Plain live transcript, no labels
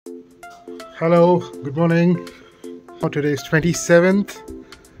Hello, good morning. Today is 27th.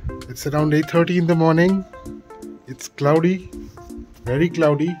 It's around 8:30 in the morning. It's cloudy, very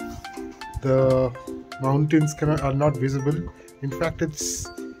cloudy. The mountains are not visible. In fact, it's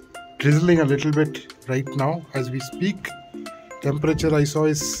drizzling a little bit right now as we speak. Temperature I saw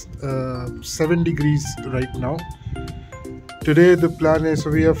is 7 degrees right now. Today the plan is,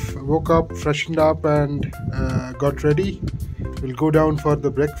 we have woke up, freshened up and got ready. We'll go down for the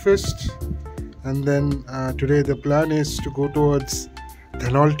breakfast, and then today the plan is to go towards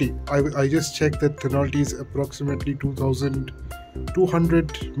Dhanaulti. I just checked that Dhanaulti is approximately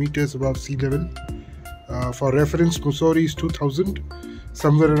 2,200 meters above sea level. For reference, Mussoorie is 2,000,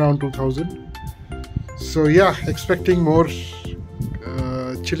 somewhere around 2,000. So yeah, expecting more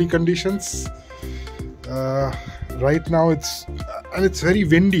chilly conditions. Right now it's very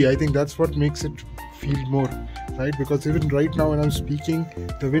windy. I think that's what makes it feel more, right? Because even right now when I'm speaking,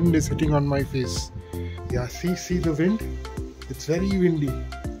 the wind is hitting on my face. Yeah, see the wind? It's very windy.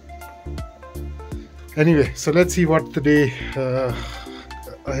 Anyway, so let's see what the day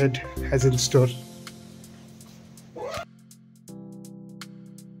ahead has in store.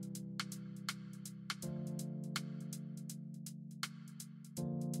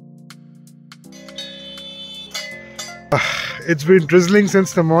 It's been drizzling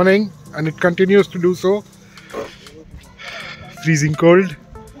since the morning and it continues to do so. Freezing cold.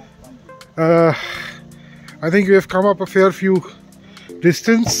 I think we have come up a fair few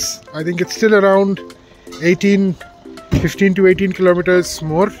distance. I think it's still around 15 to 18 kilometers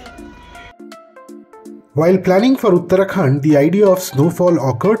more. While planning for Uttarakhand, the idea of snowfall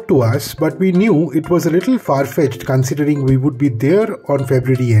occurred to us, but we knew it was a little far-fetched considering we would be there on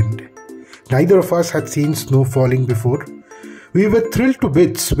February end. Neither of us had seen snow falling before. We were thrilled to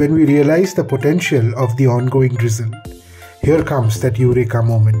bits when we realized the potential of the ongoing drizzle. Here comes that eureka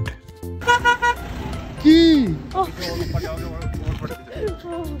moment. Key! Oh.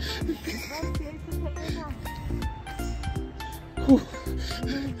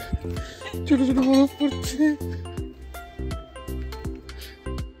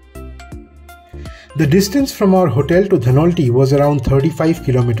 The distance from our hotel to Dhanaulti was around 35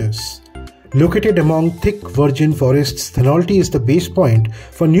 kilometers. Located among thick virgin forests, Dhanaulti is the base point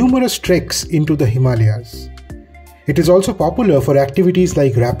for numerous treks into the Himalayas. It is also popular for activities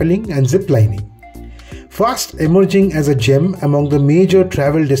like rappelling and ziplining. Fast emerging as a gem among the major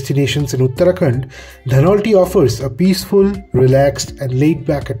travel destinations in Uttarakhand, Dhanaulti offers a peaceful, relaxed and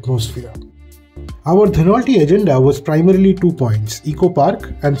laid-back atmosphere. Our Dhanaulti agenda was primarily 2 points, Eco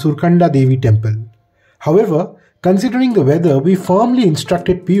Park and Surkanda Devi Temple. However, considering the weather, we firmly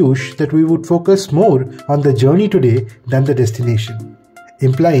instructed Piyush that we would focus more on the journey today than the destination,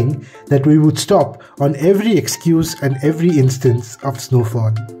 implying that we would stop on every excuse and every instance of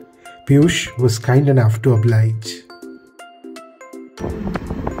snowfall. Piyush was kind enough to oblige.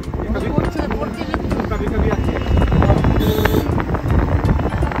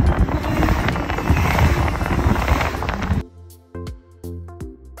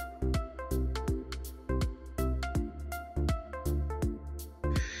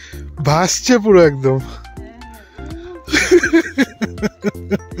 ভাসছে পুরো একদম।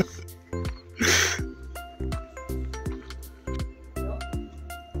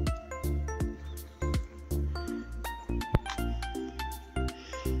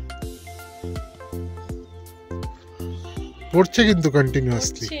 পড়ছে কিন্তু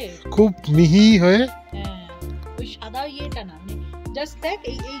continuously, খুব মিহি হয়ে। ওই সাদা ইয়েটা না, মানে জাস্ট দেখ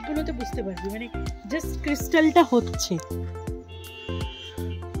এইগুলোতে বুঝতে পারবি, মানে জাস্ট ক্রিস্টালটা হচ্ছে।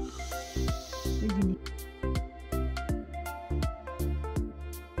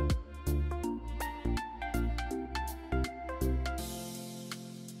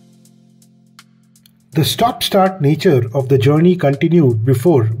 The stop-start nature of the journey continued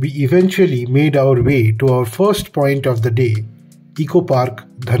before we eventually made our way to our first point of the day, Eco Park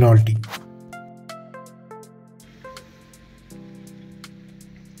Dhanaulti.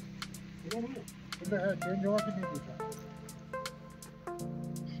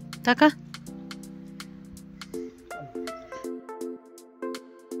 Taka?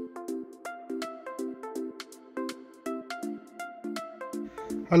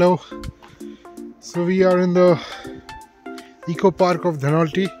 Hello. So we are in the Eco Park of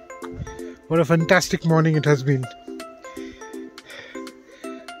Dhanaulti. What a fantastic morning it has been.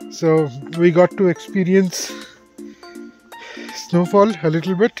 So we got to experience snowfall a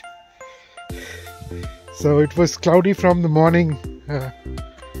little bit. So it was cloudy from the morning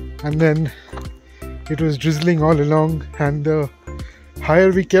and then it was drizzling all along, and the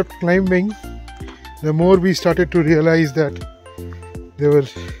higher we kept climbing, the more we started to realize that There were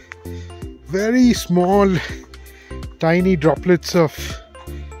very small, tiny droplets of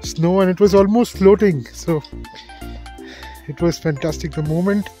snow, and it was almost floating. So it was fantastic. The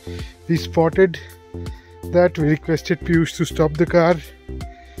moment we spotted that, we requested Piyush to stop the car,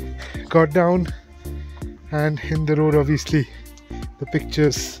 got down, and in the road, obviously, the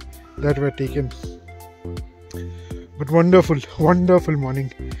pictures that were taken. But wonderful, wonderful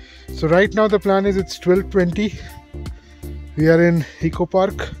morning. So right now the plan is it's 12:20. We are in Eco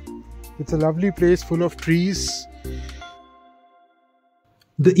Park. It's a lovely place full of trees.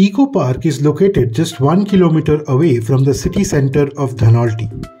 The Eco Park is located just 1 kilometer away from the city center of Dhanaulti.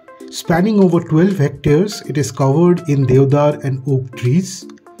 Spanning over 12 hectares, it is covered in deodar and oak trees.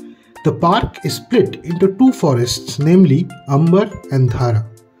 The park is split into two forests, namely Ambar and Dhara.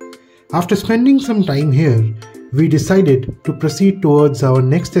 After spending some time here, we decided to proceed towards our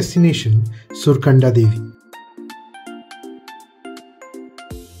next destination, Surkanda Devi.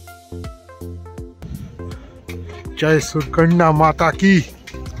 Jai Surkanda Mata Ki!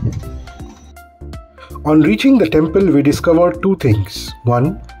 On reaching the temple, we discovered two things.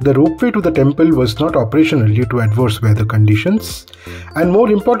 One, the ropeway to the temple was not operational due to adverse weather conditions. And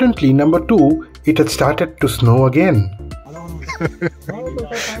more importantly, number two, it had started to snow again.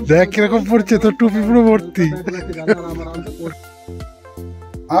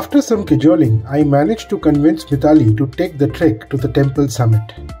 After some cajoling, I managed to convince Mithali to take the trek to the temple summit.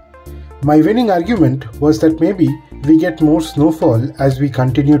 My winning argument was that maybe we get more snowfall as we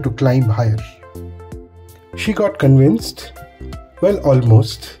continue to climb higher. She got convinced. Well,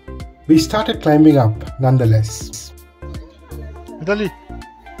 almost. We started climbing up nonetheless. Mithali,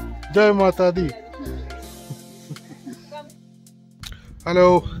 Jai Mata Di.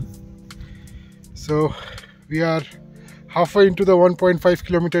 Hello. So we are halfway into the 1.5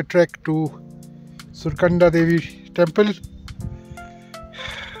 kilometer trek to Surkanda Devi temple.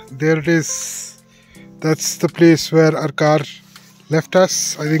 There it is. That's the place where our car left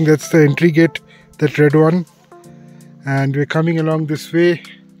us. I think that's the entry gate, that red one. And we're coming along this way.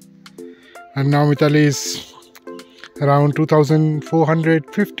 And now Mithali is around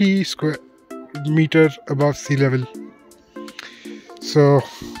 2,450 square meters above sea level. So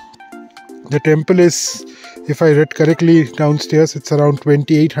the temple is, if I read correctly, downstairs it's around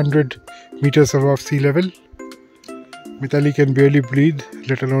 2,800 meters above sea level. Mithali can barely breathe,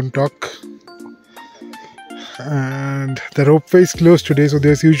 let alone talk. And the ropeway is closed today, so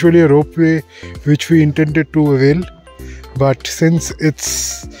there's usually a ropeway which we intended to avail. But since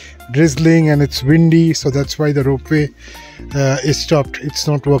it's drizzling and it's windy, so that's why the ropeway is stopped. It's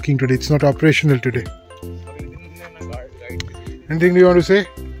not working today, it's not operational today. Anything you want to say?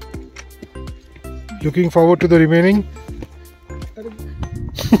 Looking forward to the remaining?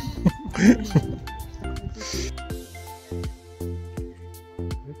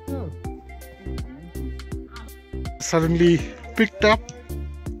 Suddenly picked up.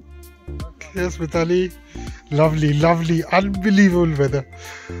 Yes, Mithali. Lovely, lovely, unbelievable weather.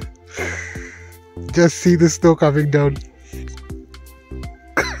 Just see the snow coming down.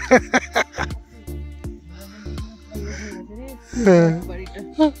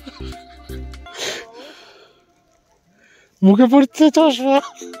 মুখে পড়ছে চশমা।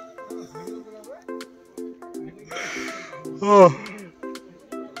 Oh.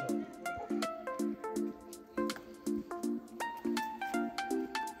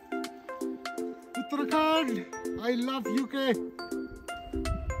 Uttarakhand, I love UK.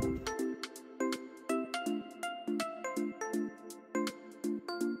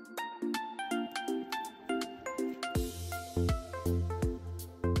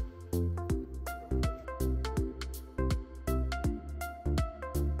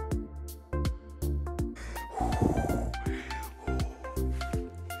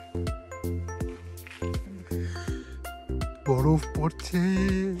 বরফ পড়ছে।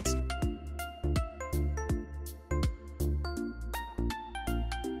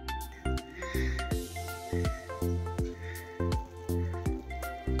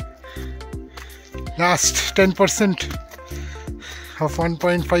 Last 10% of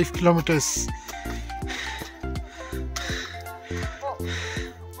 1.5 kilometers.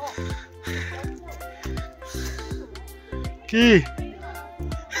 Key.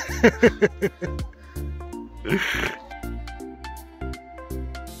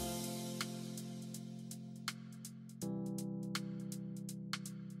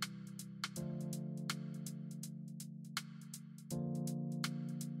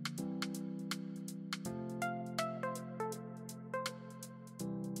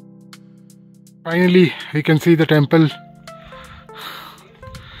 Finally, we can see the temple.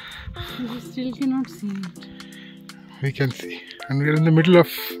 We still cannot see it. We can see. and we're in the middle of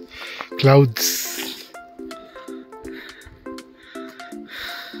clouds.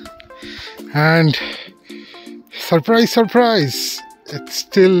 And surprise, surprise, it's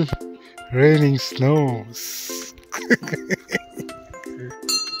still raining snows.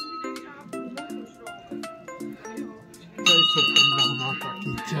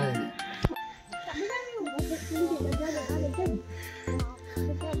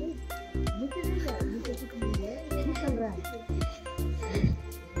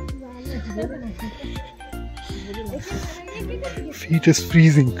 Feet is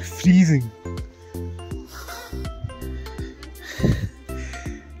freezing.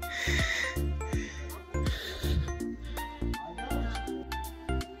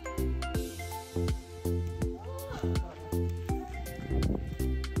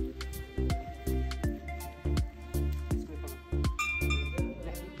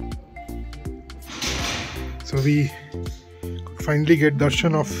 So we could finally get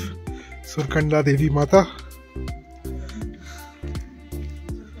darshan of Surkanda Devi Mata,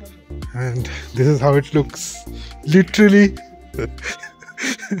 and this is how it looks. Literally,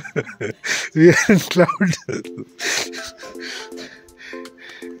 we are in cloud.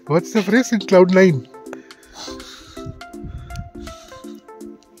 What's the phrase? In cloud 9.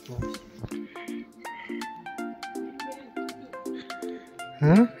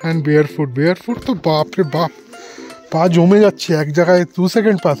 And barefoot तो बाप रे बाप पा जमे যাচ্ছে এক জায়গায় 2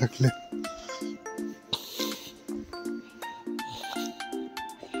 second পা থাকলে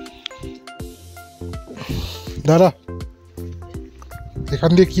দাঁড়া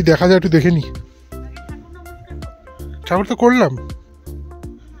এখান দিয়ে কি দেখা যায় একটু দেখে নি ট্রাভেল তো করলাম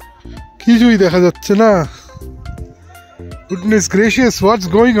কিছুই দেখা যাচ্ছে না goodness gracious what's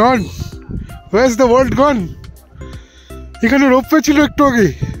going on where's the world gone এখানে রোপওয়ে ছিল একটু আগে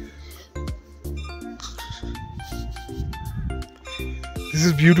This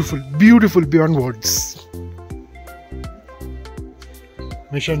is beautiful beyond words.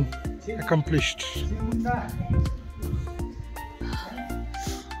 Mission accomplished.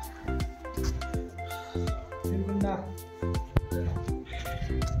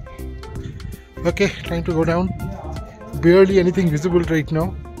 Okay, time to go down. Barely anything visible right now,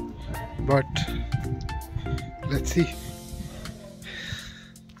 but let's see.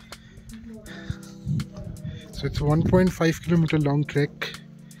 So it's a 1.5 kilometer long trek.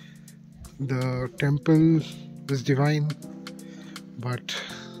 The temple is divine, but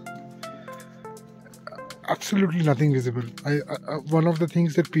absolutely nothing visible. One of the things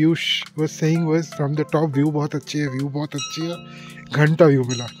that Piyush was saying was from the top view बहुत अच्छी है, घंटा view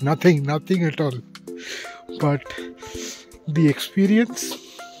मिला. Nothing at all. But the experience,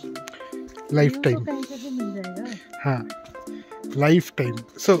 lifetime. हाँ. Lifetime.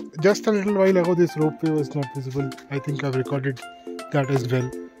 So just a little while ago this ropeway was not visible. I think I've recorded that as well.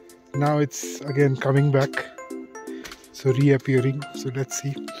 Now it's again coming back, so reappearing. So let's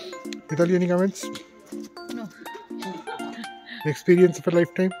see. Mitali, any comments? No. Experience of a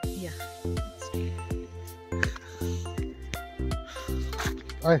lifetime? Yeah.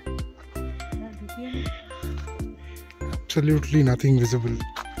 Aye. Absolutely nothing visible.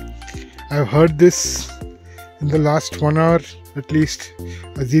 I've heard this in the last 1 hour at least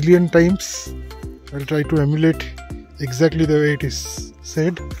a zillion times. I'll try to emulate exactly the way it is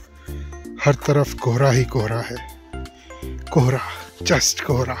said. हर तरफ कोहरा ही कोहरा है, कोहरा, just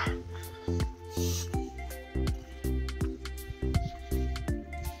कोहरा.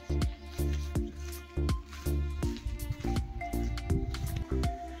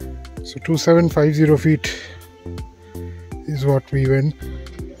 So 2750 feet is what we went.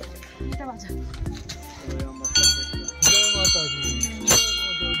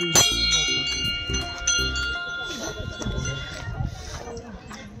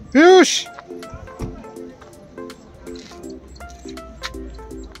 Piyush!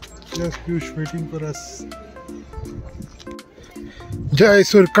 Yes, Piyush waiting for us. Jai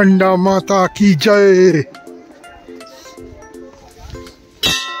Surkanda Mata ki Jai!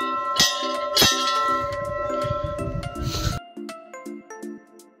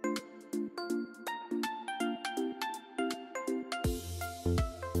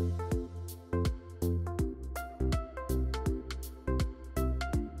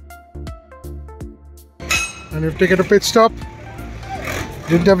 And we've taken a pit stop.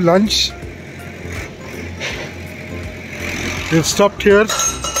 Didn't have lunch. We've stopped here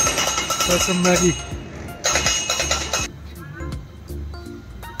for some Maggie.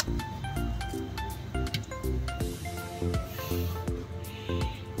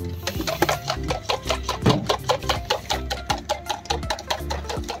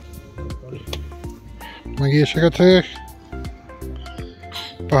 Maggie এসে গেছে।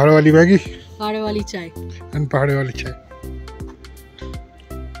 पहाड़ वाली Maggi पहाड़ वाली चाय and पहाड़ वाली चाय.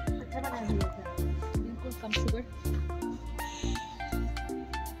 बिल्कुल कम sugar.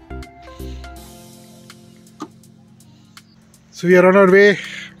 So we are on our way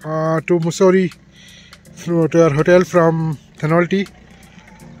to Mussoorie, to our hotel from Dhanaulti.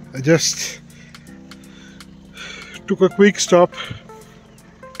 I just took a quick stop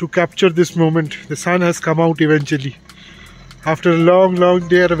to capture this moment. The sun has come out eventually. After a long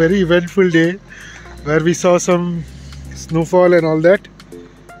day, a very eventful day where we saw some snowfall and all that.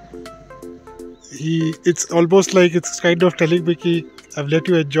 It's almost like it's kind of telling me ki, I've let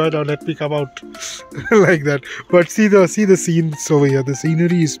you enjoy, now let me come out. Like that. But see the scenes over here. The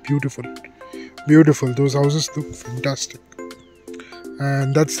scenery is beautiful. Beautiful. Those houses look fantastic.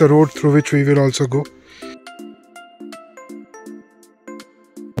 And that's the road through which we will also go.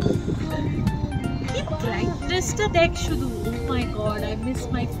 Oh my god, I miss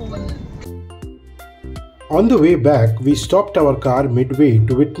my phone. On the way back, we stopped our car midway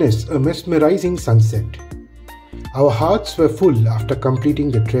to witness a mesmerizing sunset. Our hearts were full after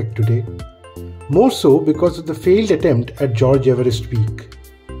completing the trek today, more so because of the failed attempt at George Everest Peak.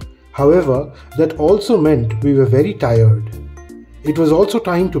 However, that also meant we were very tired. It was also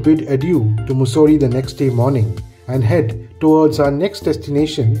time to bid adieu to Mussoorie the next day morning and head towards our next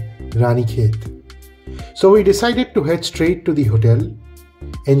destination, Ranikhet. So we decided to head straight to the hotel,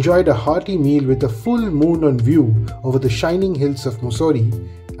 enjoyed a hearty meal with a full moon on view over the shining hills of Mussoorie,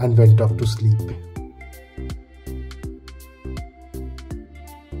 and went off to sleep.